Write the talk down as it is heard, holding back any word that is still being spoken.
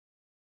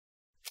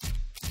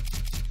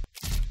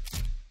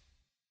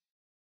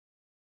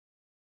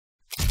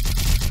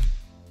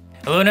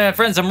Hello internet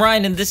friends, I'm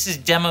Ryan and this is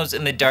Demos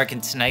in the Dark,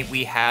 and tonight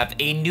we have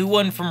a new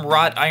one from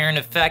Wrought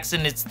Effects,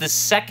 and it's the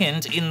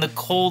second in the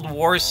Cold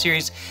War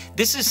series.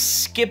 This is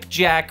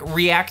Skipjack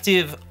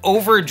Reactive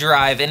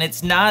Overdrive, and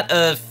it's not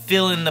a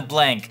fill in the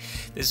blank.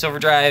 This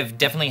overdrive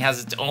definitely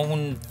has its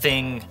own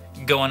thing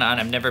going on.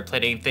 I've never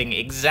played anything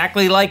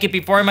exactly like it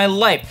before in my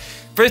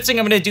life. First thing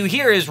I'm gonna do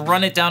here is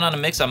run it down on a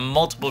mix on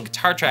multiple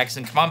guitar tracks,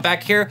 and come on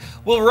back here,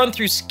 we'll run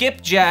through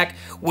Skipjack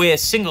with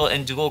single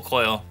and dual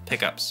coil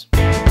pickups.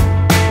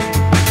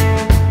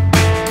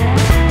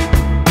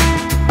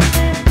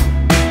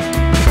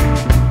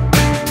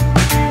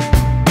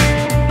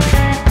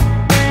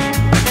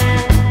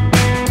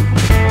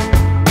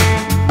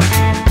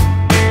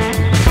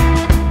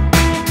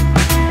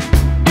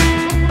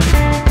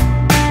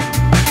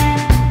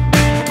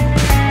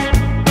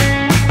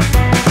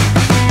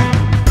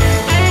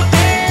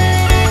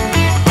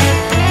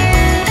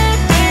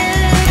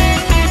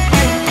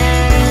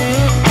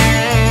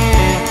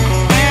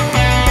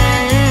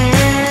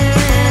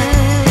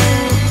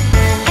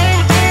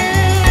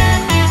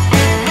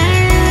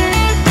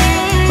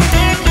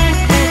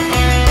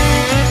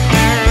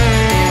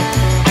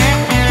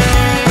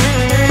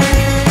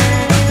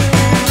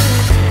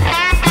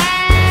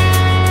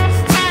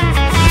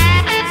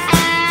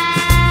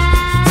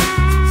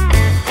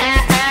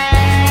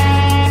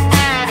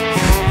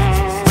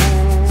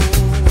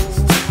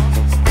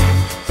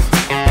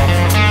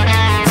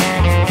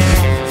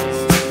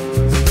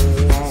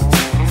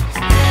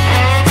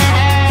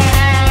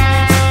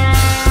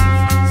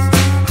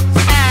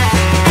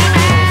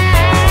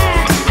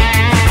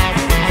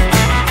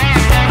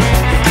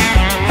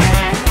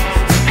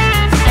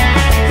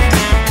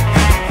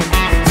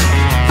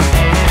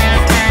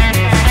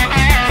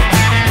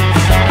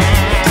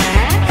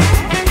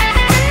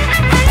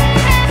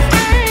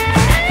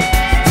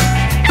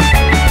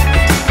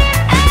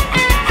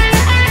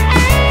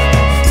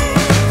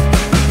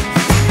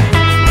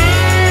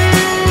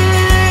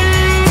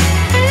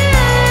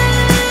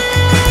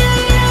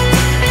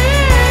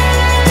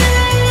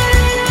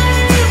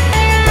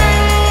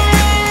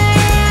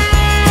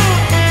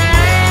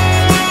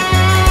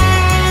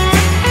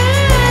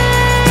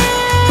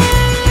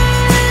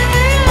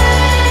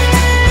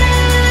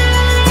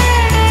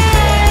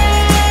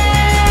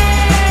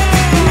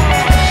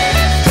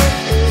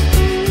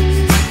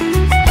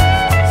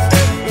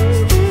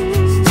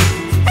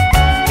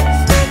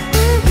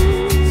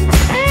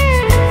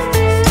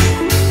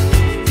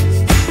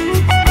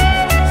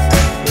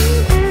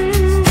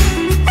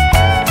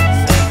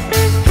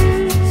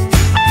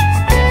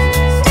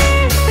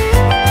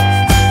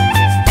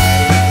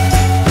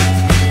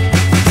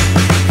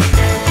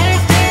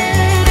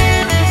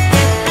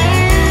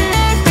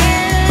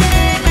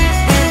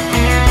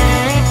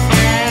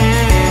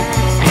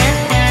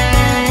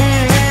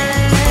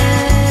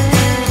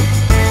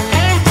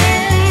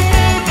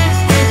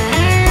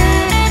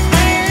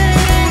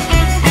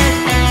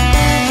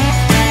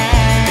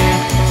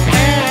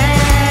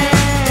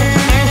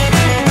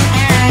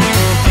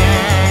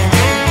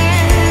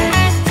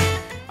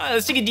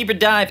 Let's take a deeper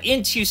dive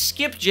into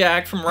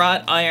Skipjack from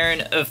Wrought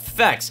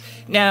Effects.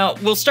 Now,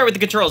 we'll start with the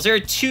controls. There are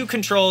two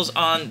controls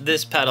on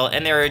this pedal,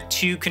 and there are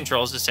two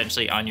controls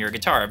essentially on your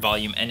guitar, a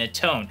volume and a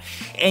tone.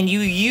 And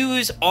you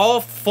use all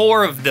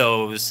four of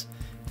those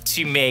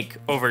to make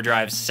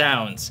overdrive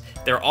sounds.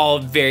 They're all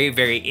very,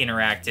 very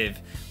interactive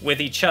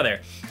with each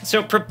other.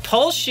 So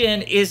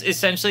propulsion is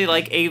essentially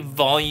like a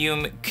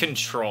volume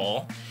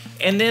control,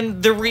 and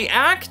then the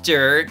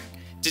reactor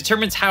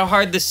determines how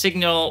hard the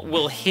signal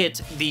will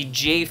hit the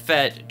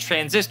JFET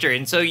transistor.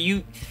 And so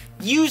you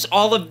use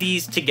all of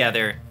these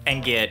together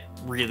and get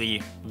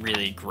really,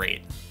 really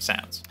great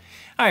sounds.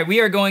 All right,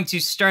 we are going to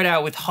start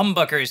out with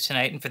humbuckers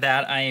tonight, and for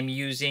that I am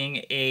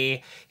using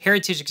a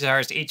Heritage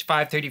Guitarist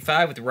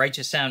H535 with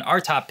Righteous Sound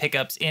R-top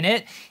pickups in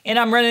it, and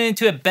I'm running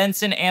into a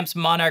Benson Amps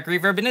Monarch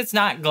reverb, and it's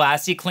not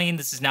glassy clean.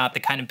 This is not the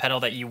kind of pedal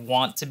that you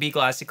want to be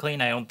glassy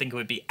clean. I don't think it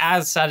would be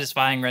as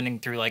satisfying running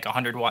through like a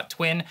 100-watt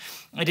twin.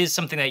 It is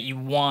something that you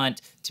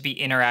want to be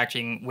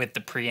interacting with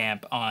the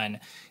preamp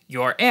on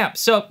your amp.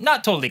 So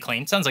not totally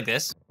clean, sounds like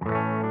this.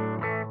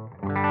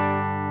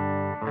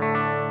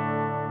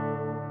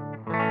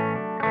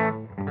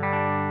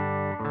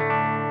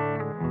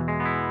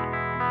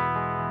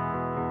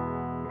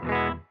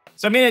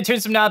 So I'm gonna turn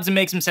some knobs and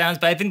make some sounds,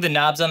 but I think the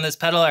knobs on this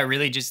pedal are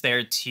really just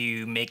there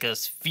to make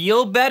us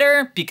feel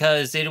better,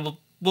 because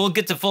we'll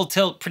get to full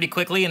tilt pretty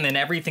quickly, and then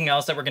everything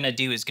else that we're gonna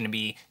do is gonna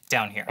be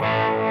down here.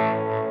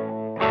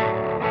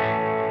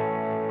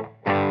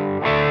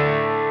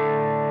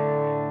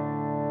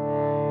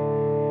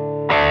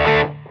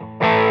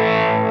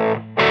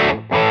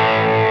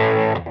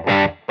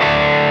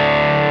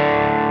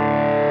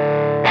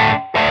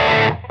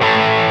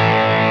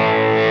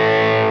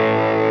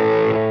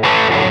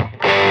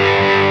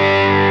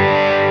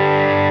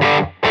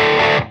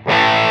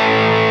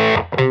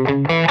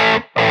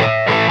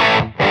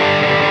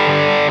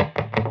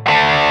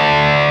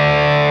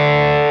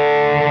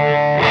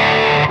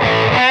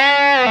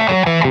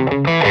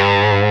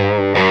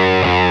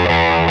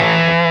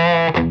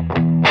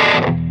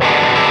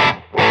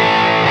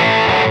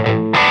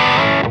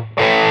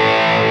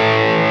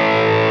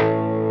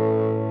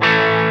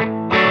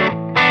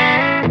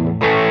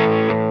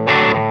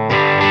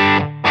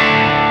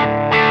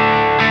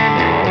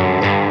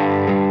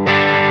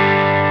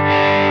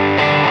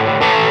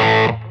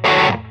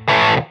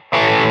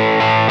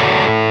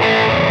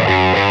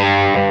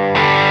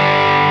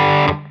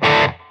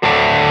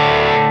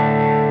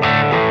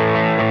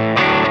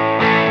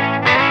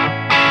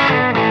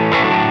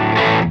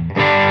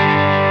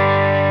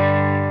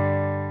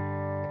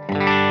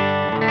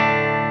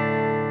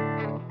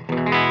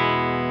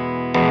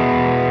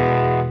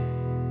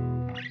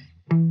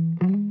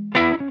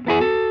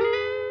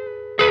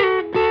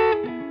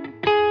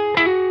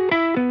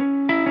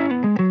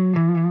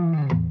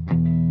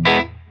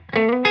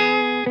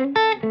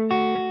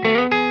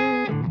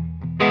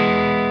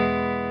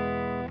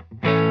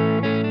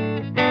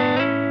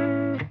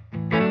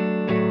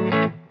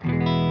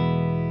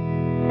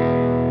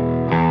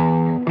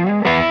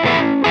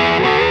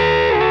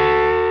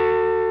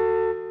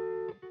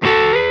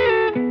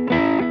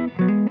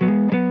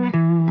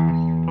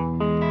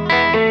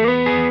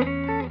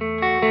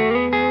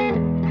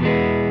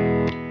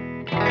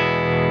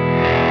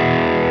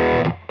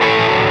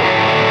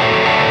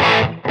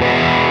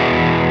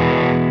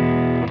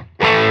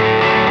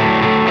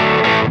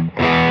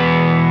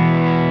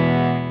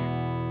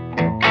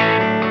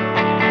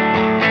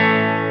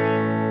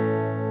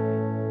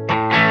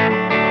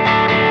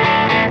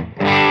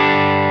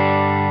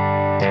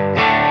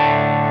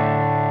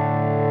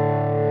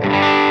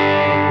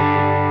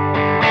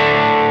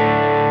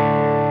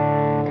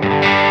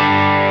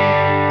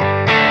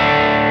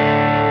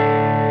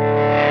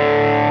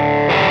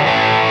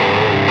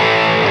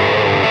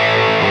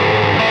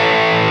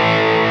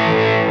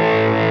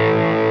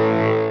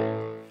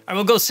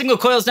 go single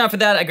coils now for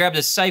that. I grabbed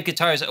a Scythe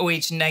Guitars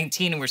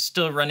OH19 and we're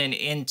still running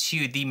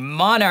into the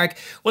Monarch.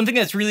 One thing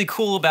that's really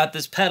cool about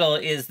this pedal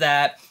is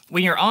that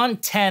when you're on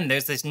 10,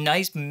 there's this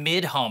nice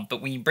mid hump,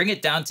 but when you bring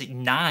it down to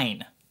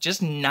 9,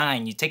 just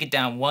 9, you take it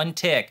down one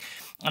tick,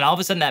 and all of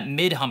a sudden that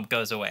mid hump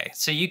goes away.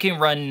 So you can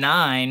run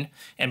 9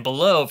 and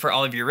below for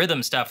all of your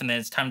rhythm stuff, and then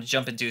it's time to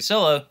jump into a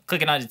solo.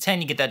 Clicking on to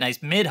 10, you get that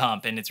nice mid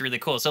hump, and it's really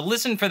cool. So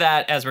listen for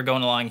that as we're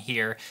going along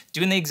here,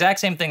 doing the exact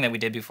same thing that we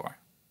did before.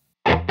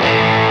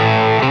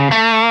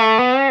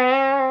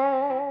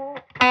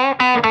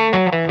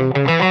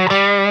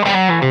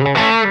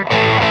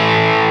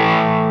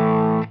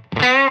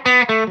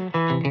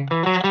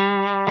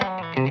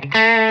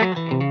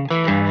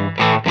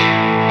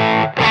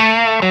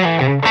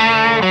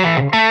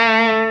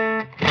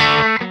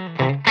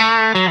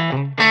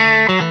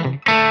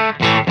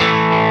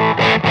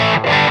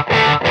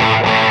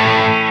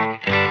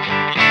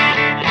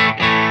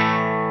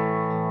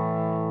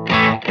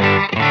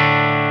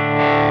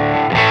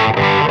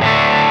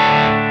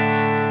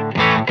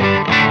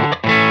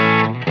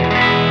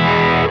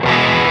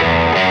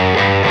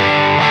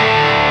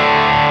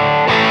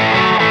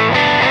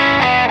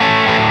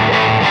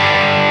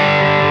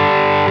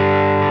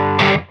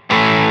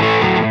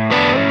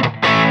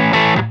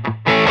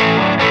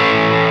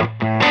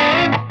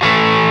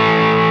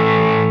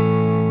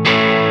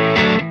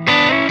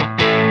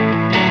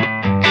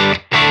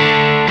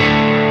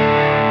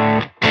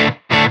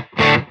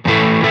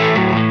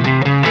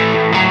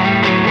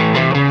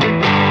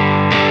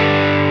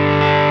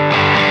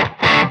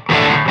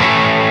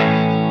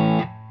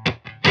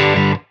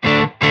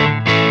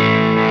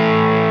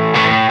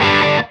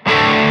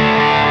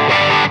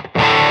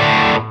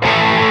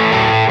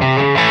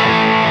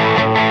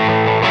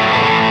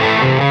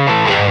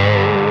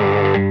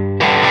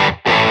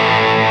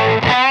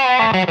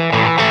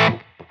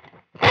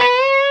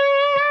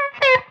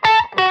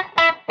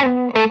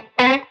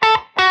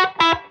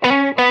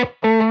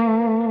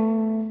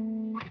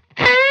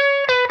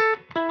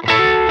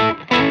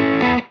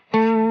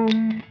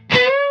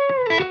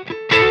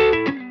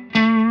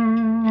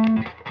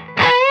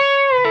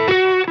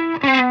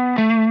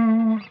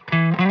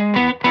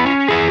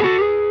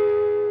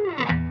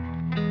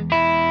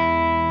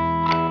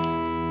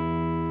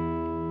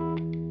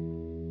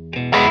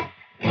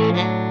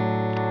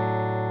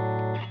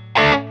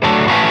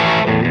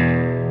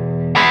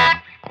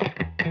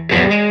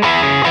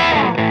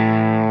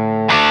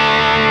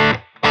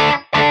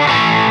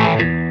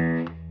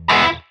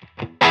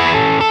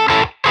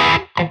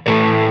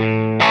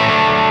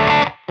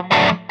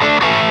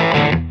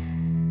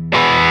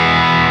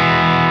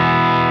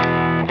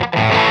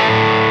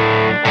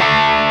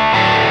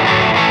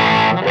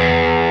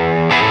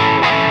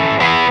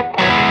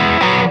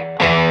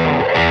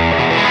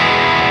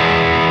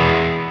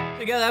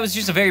 That was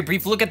just a very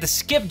brief look at the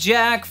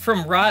Skipjack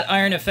from Wrought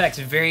Iron Effects.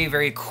 Very,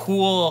 very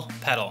cool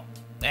pedal.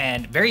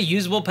 And very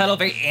usable pedal,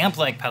 very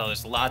amp-like pedal.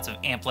 There's lots of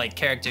amp-like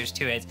characters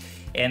to it.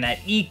 And that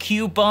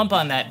EQ bump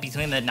on that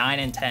between the 9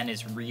 and 10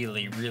 is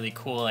really, really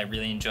cool. I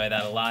really enjoy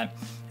that a lot.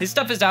 His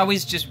stuff is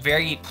always just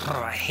very,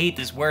 I hate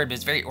this word, but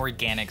it's very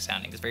organic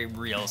sounding. It's very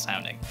real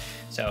sounding.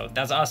 So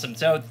that's awesome.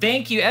 So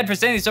thank you, Ed, for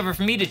sending this over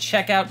for me to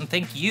check out, and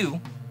thank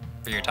you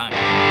for your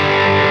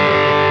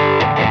time.